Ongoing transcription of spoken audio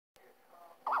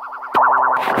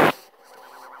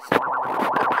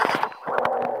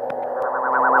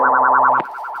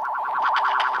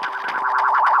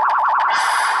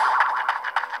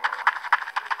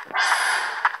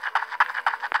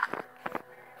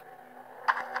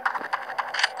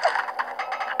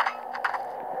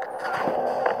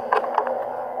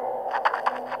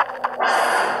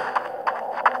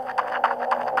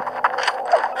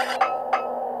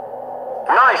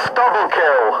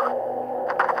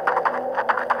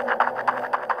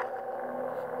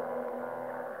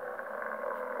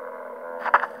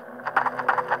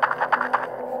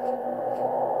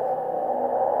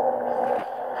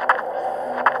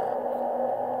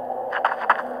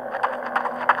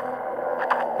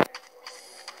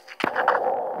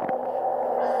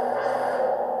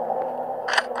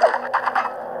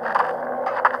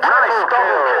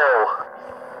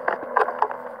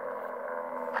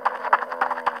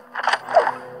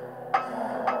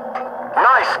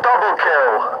Nice double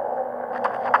kill.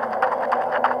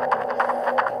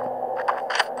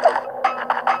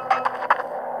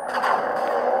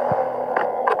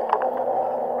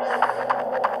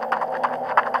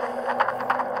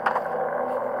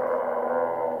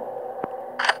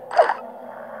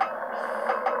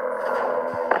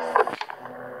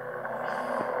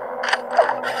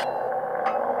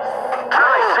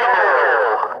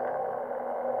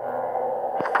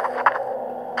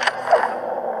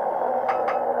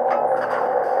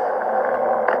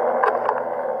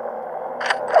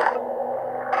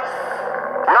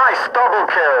 Nice double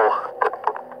kill.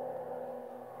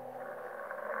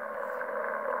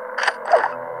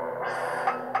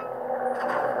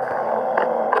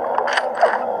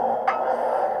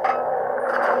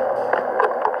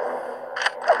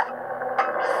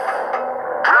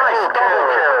 Nice double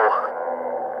kill.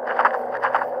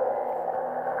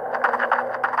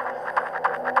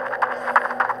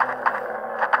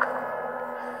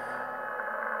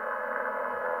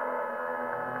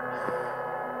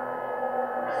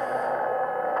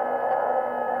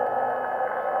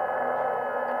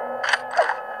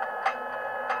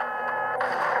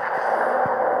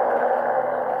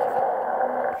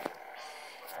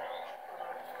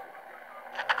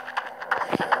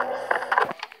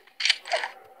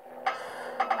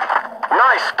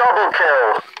 Nice double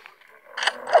kill.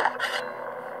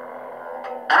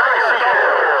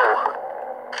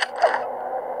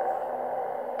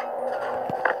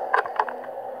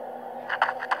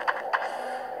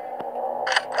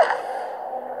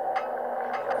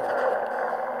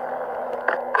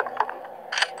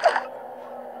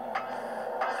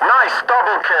 Nice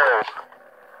double kill.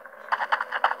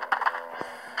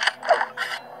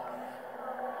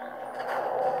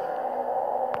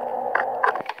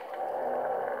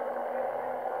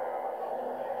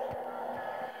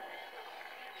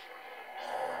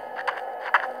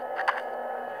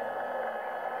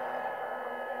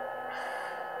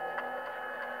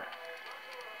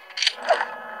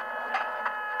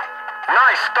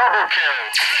 Nice double kill.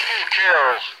 Double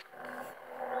kill.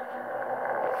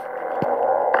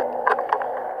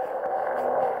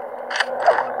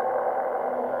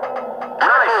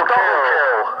 Nice double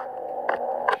kill.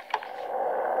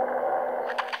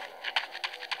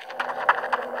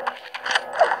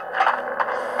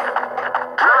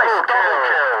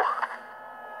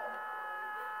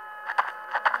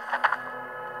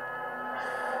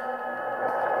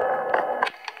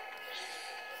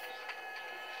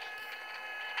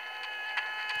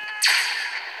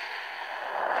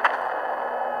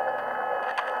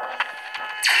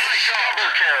 Nice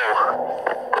double kill.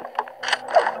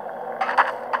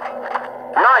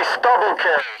 Nice double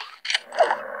kill.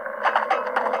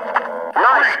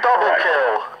 Nice double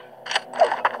kill.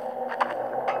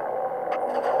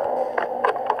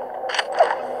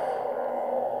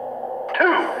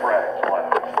 Two frags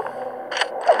left.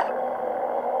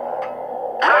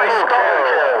 Nice double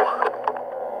kill.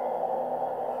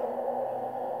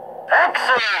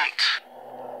 Excellent.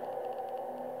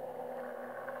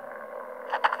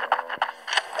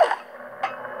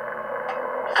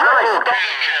 Nice double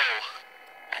kill.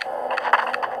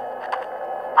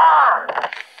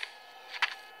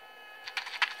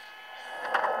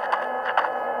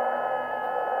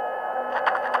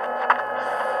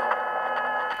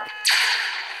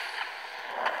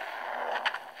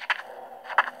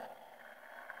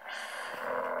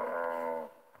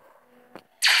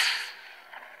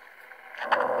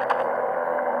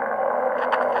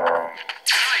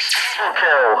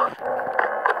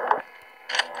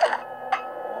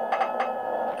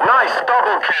 Nice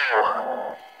double kill.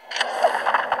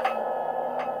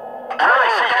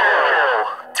 Nice kill.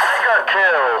 Mega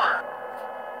kill.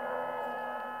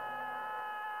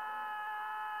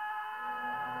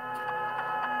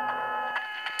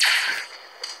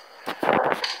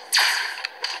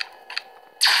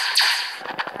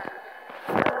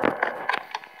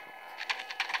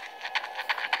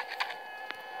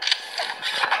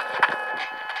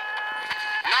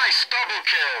 Nice double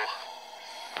kill.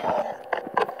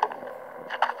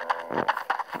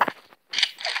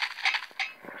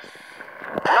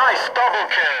 Nice double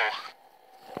kill.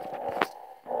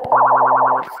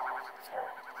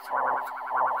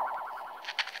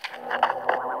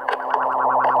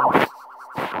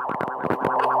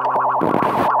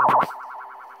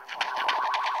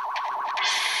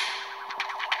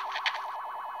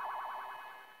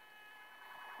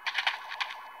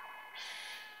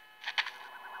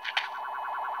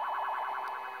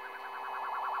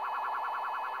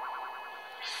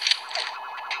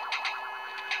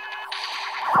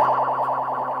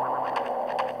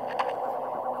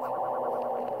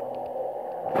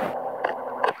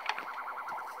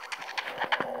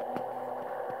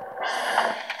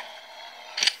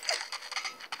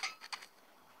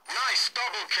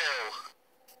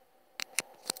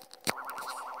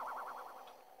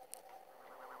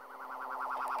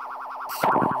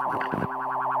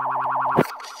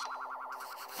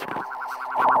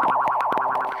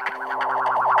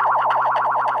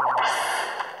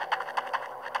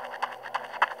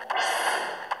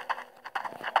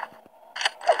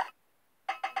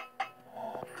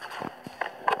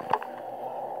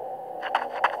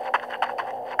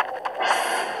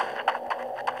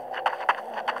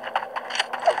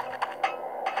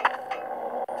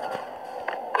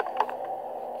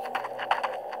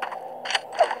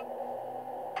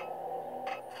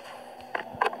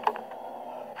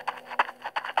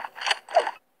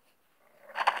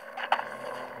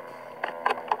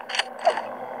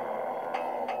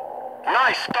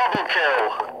 Nice double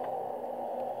kill.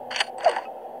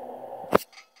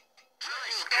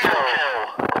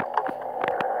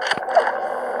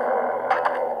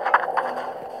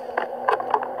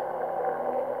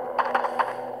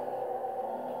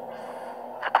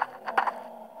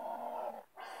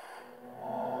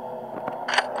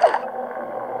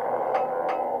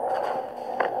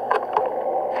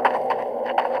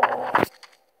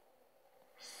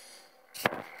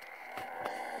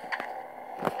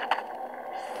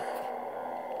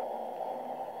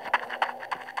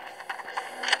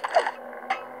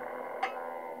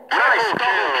 Nice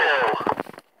double kill.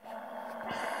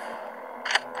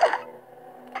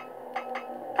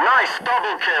 Nice double kill. Nice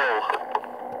double kill.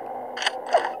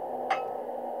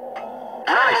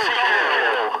 Nice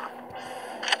kill.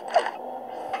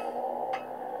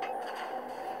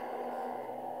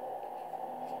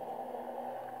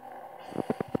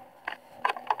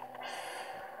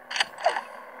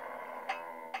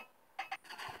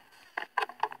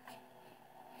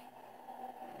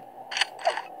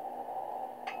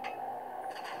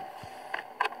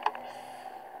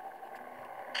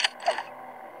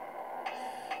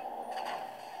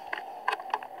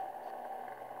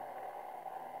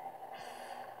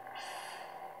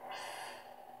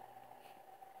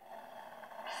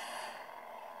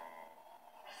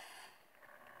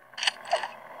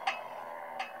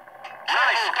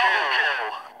 Nice double kill.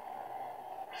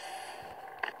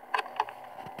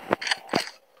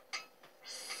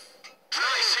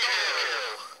 Nice kill.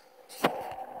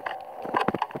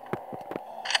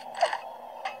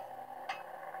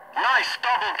 Nice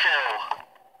double kill.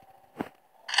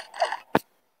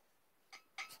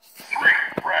 3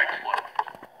 frags left.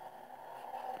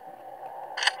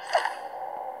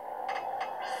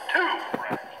 2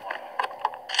 frags left.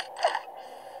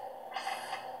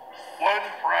 1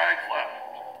 frag left.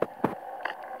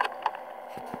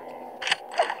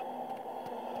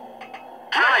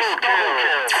 Nice double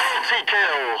kill.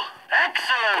 Multi-kill.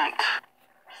 Excellent.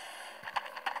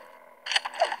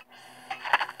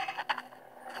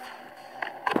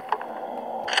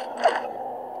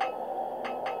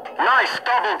 Nice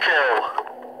double kill.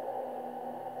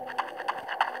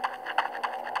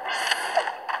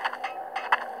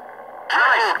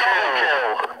 Nice double kill.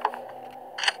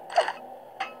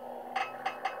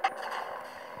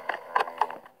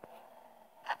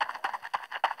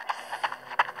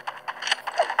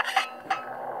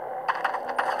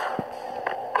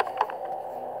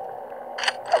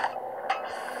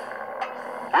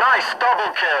 Nice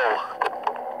double kill.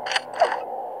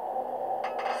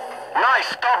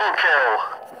 Nice double kill.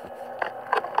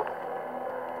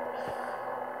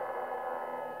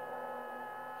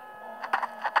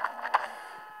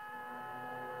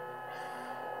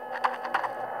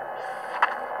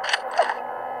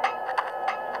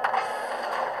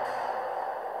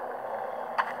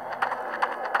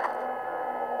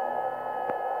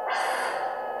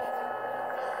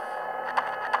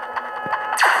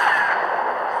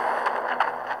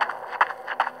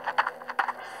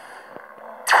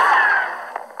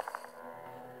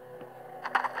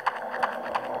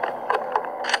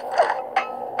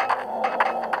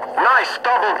 Nice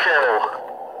double kill.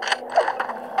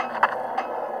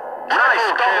 Nice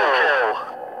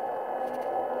double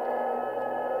kill.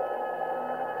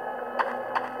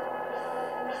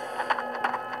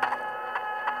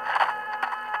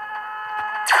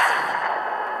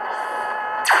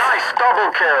 Nice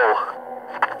double kill.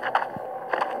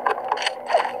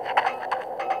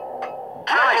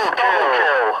 Nice double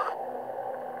kill.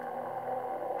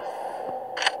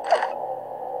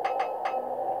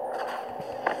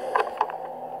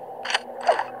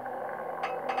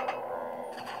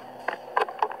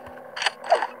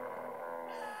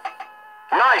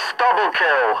 Nice double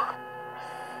kill.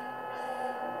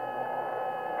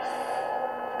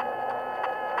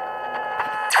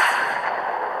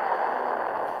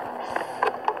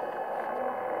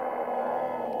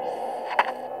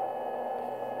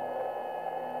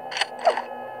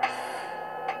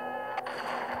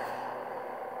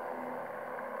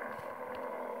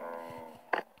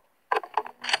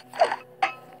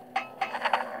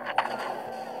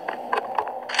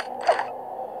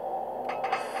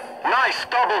 Nice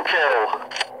double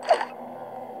kill.